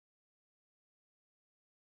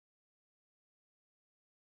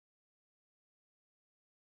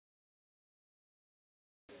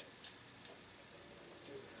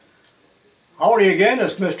Howdy again,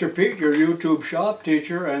 it's Mr. Pete, your YouTube shop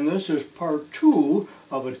teacher, and this is part 2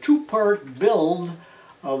 of a two-part build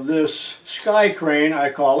of this sky crane,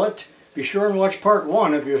 I call it. Be sure and watch part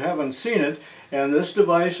 1 if you haven't seen it. And this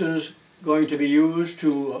device is going to be used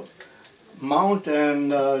to mount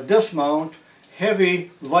and dismount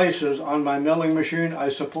heavy vices on my milling machine. I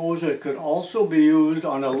suppose it could also be used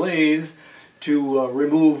on a lathe to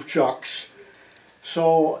remove chucks.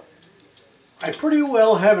 So I pretty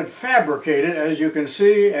well have it fabricated, as you can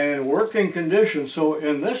see, in working condition. So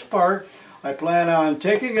in this part, I plan on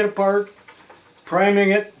taking it apart,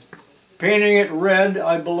 priming it, painting it red,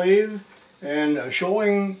 I believe, and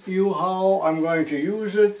showing you how I'm going to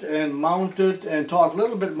use it and mount it, and talk a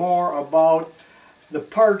little bit more about the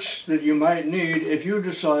parts that you might need if you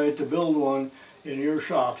decide to build one in your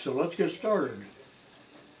shop. So let's get started.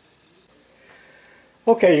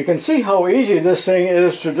 Okay, you can see how easy this thing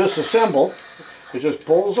is to disassemble. It just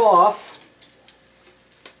pulls off.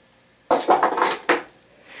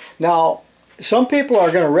 Now, some people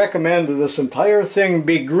are going to recommend that this entire thing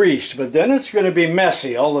be greased, but then it's going to be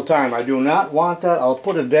messy all the time. I do not want that. I'll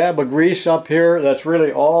put a dab of grease up here. That's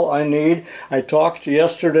really all I need. I talked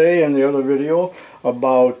yesterday in the other video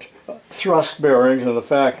about thrust bearings and the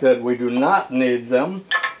fact that we do not need them.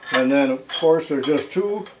 And then, of course, there's just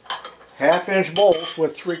two half-inch bolts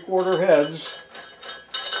with 3/4 heads.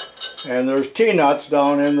 And there's T-nuts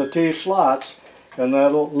down in the T-slots, and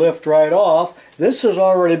that'll lift right off. This has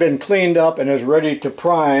already been cleaned up and is ready to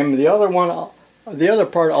prime. The other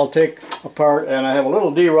part I'll take apart, and I have a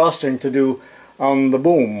little derusting to do on the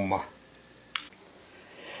boom.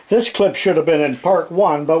 This clip should have been in part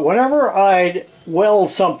 1, but whenever I weld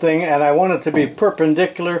something and I want it to be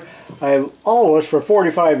perpendicular, I've always, for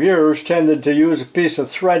 45 years, tended to use a piece of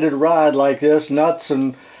threaded rod like this, nuts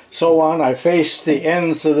and so on. I face the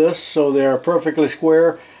ends of this so they are perfectly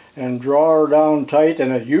square and draw her down tight,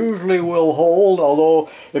 and it usually will hold, although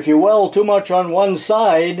if you weld too much on one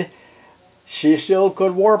side, she still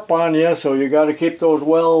could warp on you, so you got to keep those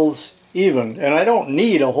welds even. And I don't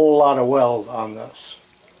need a whole lot of weld on this.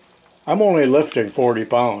 I'm only lifting 40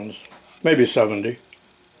 pounds, maybe 70.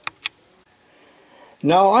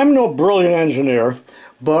 Now, I'm no brilliant engineer,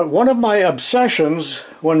 but one of my obsessions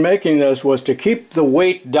when making this was to keep the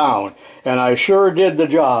weight down, and I sure did the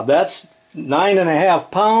job. That's 9.5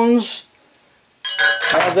 pounds.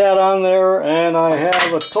 Have that on there, and I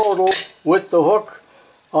have a total with the hook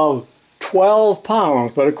of 12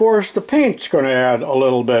 pounds. But of course the paint's going to add a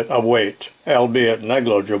little bit of weight, albeit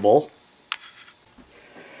negligible.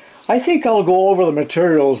 I think I'll go over the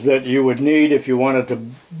materials that you would need if you wanted to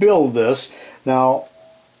build this. Now,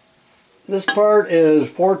 this part is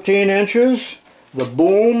 14 inches. The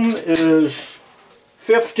boom is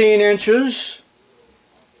 15 inches.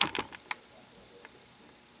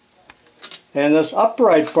 And this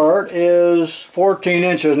upright part is 14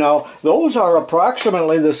 inches. Now, those are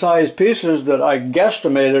approximately the size pieces that I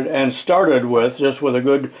guesstimated and started with, just with a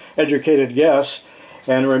good educated guess.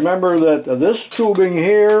 And remember that this tubing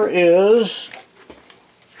here is,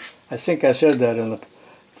 I think I said that in the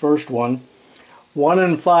first one,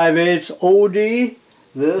 1 5/8 OD.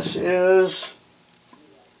 This is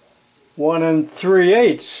 1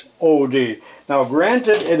 3/8 OD. Now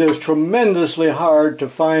granted, it is tremendously hard to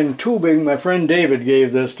find tubing. My friend David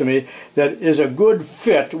gave this to me that is a good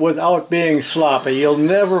fit without being sloppy. You'll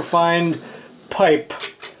never find pipe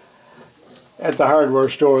at the hardware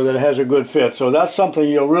store that has a good fit. So that's something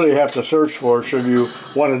you'll really have to search for should you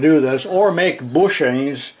want to do this, or make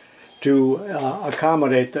bushings to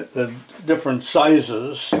accommodate the different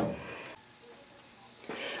sizes.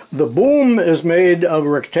 The boom is made of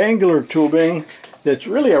rectangular tubing. It's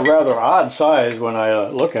really a rather odd size when I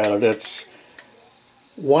look at it. It's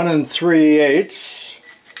 1 3/8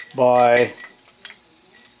 by,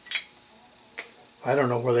 I don't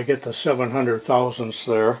know where they get the 700 thousandths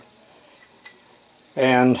there,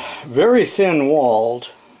 and very thin walled.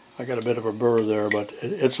 I got a bit of a burr there, but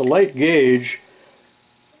it's a light gauge,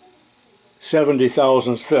 70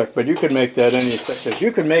 thousandths thick, but you can make that any thickness.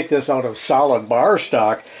 You can make this out of solid bar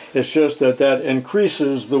stock. It's just that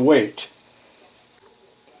increases the weight.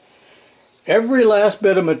 Every last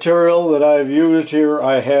bit of material that I've used here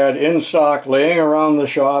I had in stock laying around the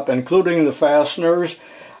shop, including the fasteners,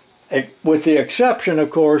 with the exception, of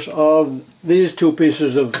course, of these two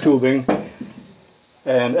pieces of tubing.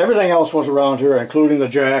 And everything else was around here, including the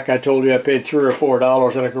jack. I told you I paid $3 or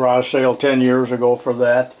 $4 at a garage sale 10 years ago for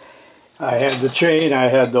that. I had the chain, I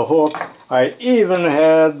had the hook, I even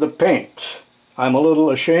had the paint. I'm a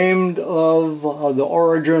little ashamed of the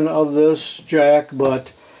origin of this jack,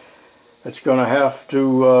 but it's going to have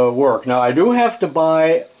to work. Now I do have to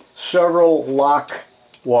buy several lock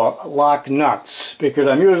nuts, because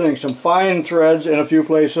I'm using some fine threads in a few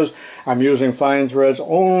places. I'm using fine threads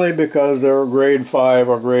only because they're grade 5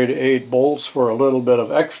 or grade 8 bolts for a little bit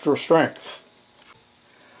of extra strength.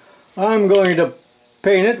 I'm going to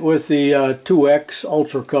paint it with the 2X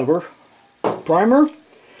Ultra Cover primer.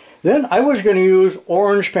 Then I was going to use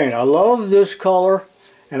orange paint. I love this color,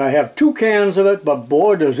 and I have 2 cans of it, but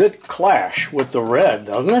boy does it clash with the red,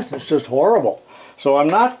 doesn't it? It's just horrible. So I'm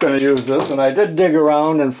not going to use this, and I did dig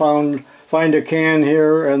around and find a can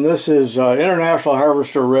here, and this is International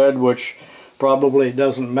Harvester Red, which probably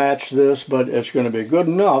doesn't match this, but it's going to be good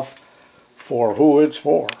enough for who it's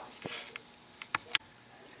for.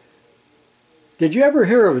 Did you ever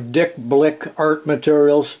hear of Dick Blick Art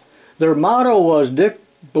Materials? Their motto was Dick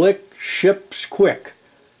Blick ships quick.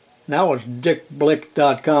 Now it's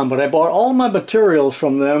dickblick.com, but I bought all my materials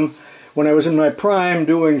from them when I was in my prime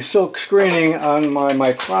doing silk screening on my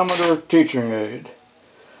micrometer teaching aid.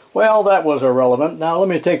 Well, that was irrelevant. Now let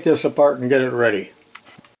me take this apart and get it ready.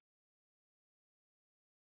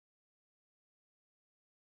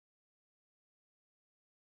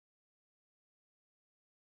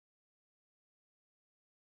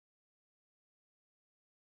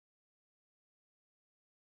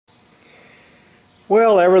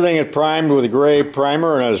 Well, everything is primed with gray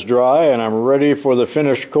primer and it's dry, and I'm ready for the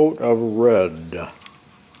finished coat of red.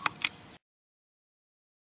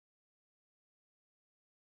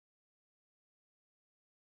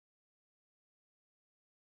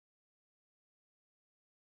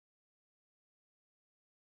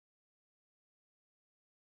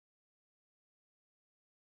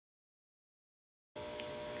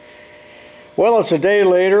 Well, it's a day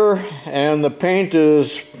later and the paint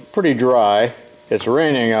is pretty dry. It's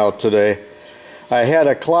raining out today. I had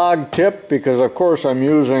a clogged tip because of course I'm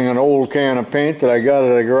using an old can of paint that I got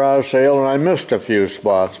at a garage sale, and I missed a few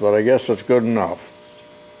spots, but I guess it's good enough.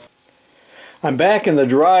 I'm back in the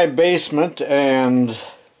dry basement, and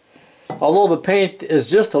although the paint is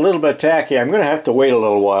just a little bit tacky, I'm going to have to wait a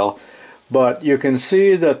little while. But you can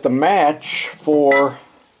see that the match for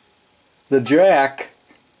the jack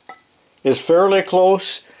is fairly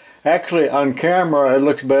close. Actually, on camera it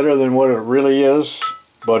looks better than what it really is,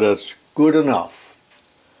 but it's good enough.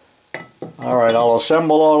 Alright, I'll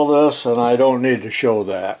assemble all of this, and I don't need to show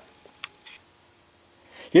that.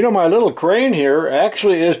 You know, my little crane here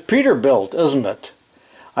actually is Peterbilt, isn't it?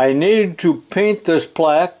 I need to paint this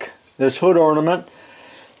plaque, this hood ornament,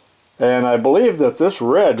 and I believe that this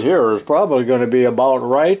red here is probably going to be about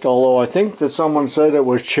right, although I think that someone said it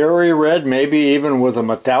was cherry red, maybe even with a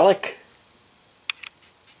metallic.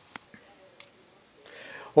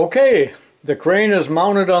 Okay, the crane is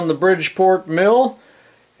mounted on the Bridgeport mill,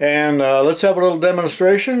 and let's have a little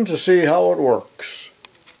demonstration to see how it works.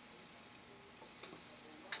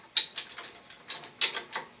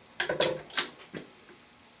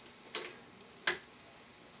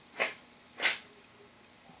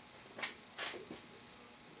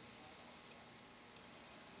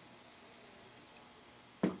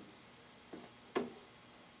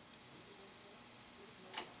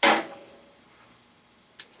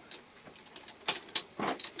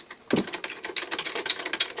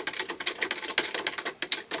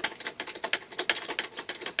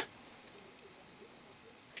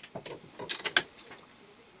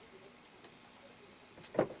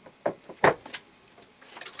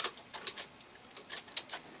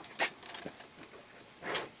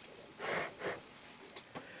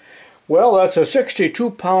 Well, that's a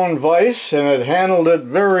 62-pound vise, and it handled it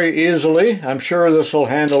very easily. I'm sure this will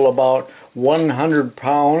handle about 100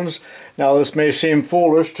 pounds. Now, this may seem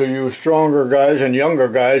foolish to you stronger guys and younger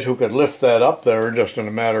guys who could lift that up there just in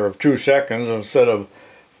a matter of 2 seconds instead of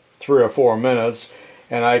 3 or 4 minutes.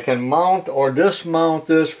 And I can mount or dismount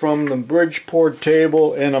this from the Bridgeport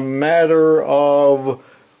table in a matter of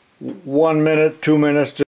 1 minute, 2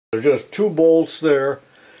 minutes. There's just 2 bolts there,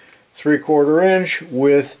 3/4 inch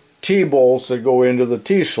with T-bolts that go into the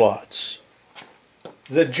T-slots.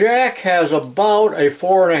 The jack has about a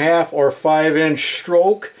 4.5 or 5 inch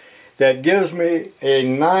stroke that gives me a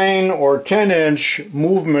 9 or 10 inch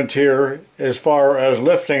movement here as far as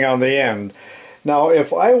lifting on the end. Now,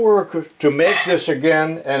 if I were to make this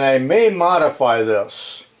again, and I may modify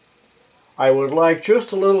this, I would like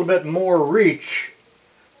just a little bit more reach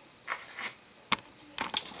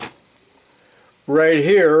right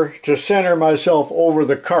here to center myself over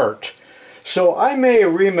the cart. So I may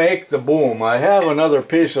remake the boom. I have another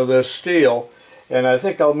piece of this steel, and I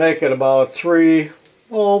think I'll make it about 3,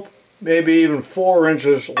 well, maybe even 4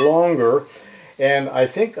 inches longer. And I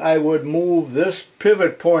think I would move this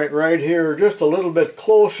pivot point right here just a little bit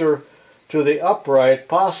closer to the upright,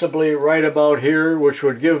 possibly right about here, which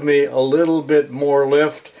would give me a little bit more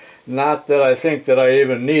lift. Not that I think that I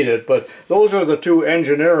even need it, but those are the two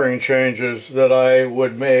engineering changes that I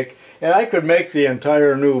would make. And I could make the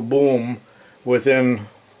entire new boom within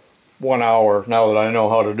 1 hour now that I know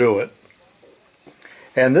how to do it.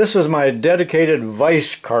 And this is my dedicated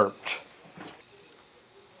vice cart.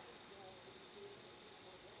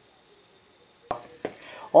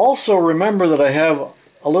 Also remember that I have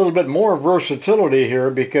a little bit more versatility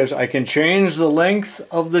here because I can change the length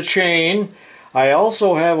of the chain. I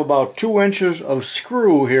also have about 2 inches of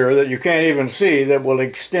screw here that you can't even see that will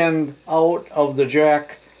extend out of the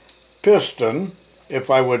jack piston if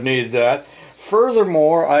I would need that.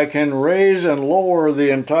 Furthermore, I can raise and lower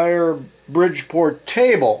the entire Bridgeport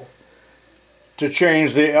table to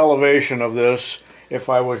change the elevation of this if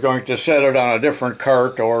I was going to set it on a different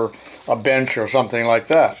cart or a bench or something like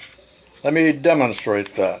that. Let me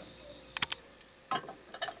demonstrate that.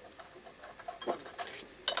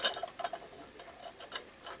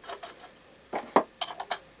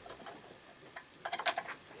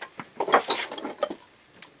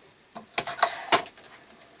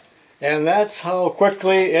 And that's how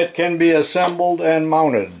quickly it can be assembled and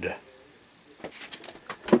mounted.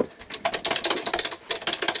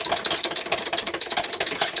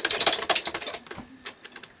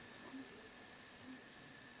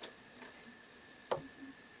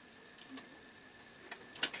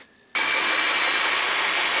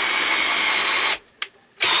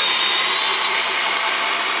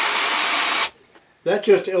 That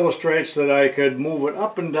just illustrates that I could move it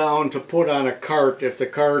up and down to put on a cart if the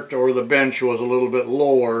cart or the bench was a little bit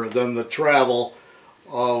lower than the travel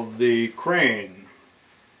of the crane.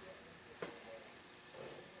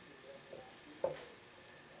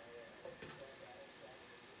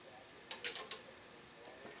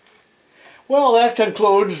 Well, that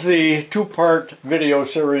concludes the two-part video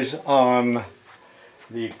series on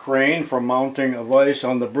the crane for mounting a vise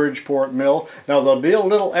on the Bridgeport mill. Now there'll be a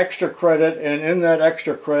little extra credit, and in that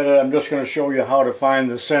extra credit I'm just going to show you how to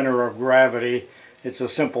find the center of gravity. It's a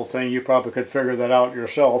simple thing, you probably could figure that out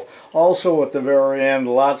yourself. Also at the very end,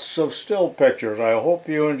 lots of still pictures. I hope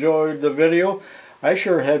you enjoyed the video. I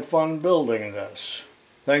sure had fun building this.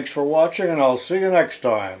 Thanks for watching, and I'll see you next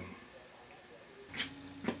time.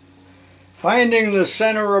 Finding the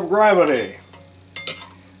center of gravity.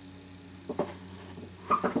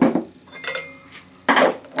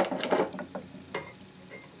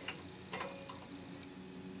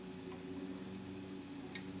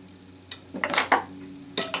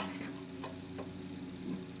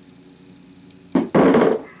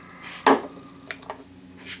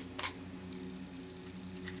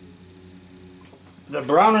 The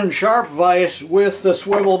Brown and Sharp vise with the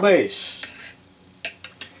swivel base.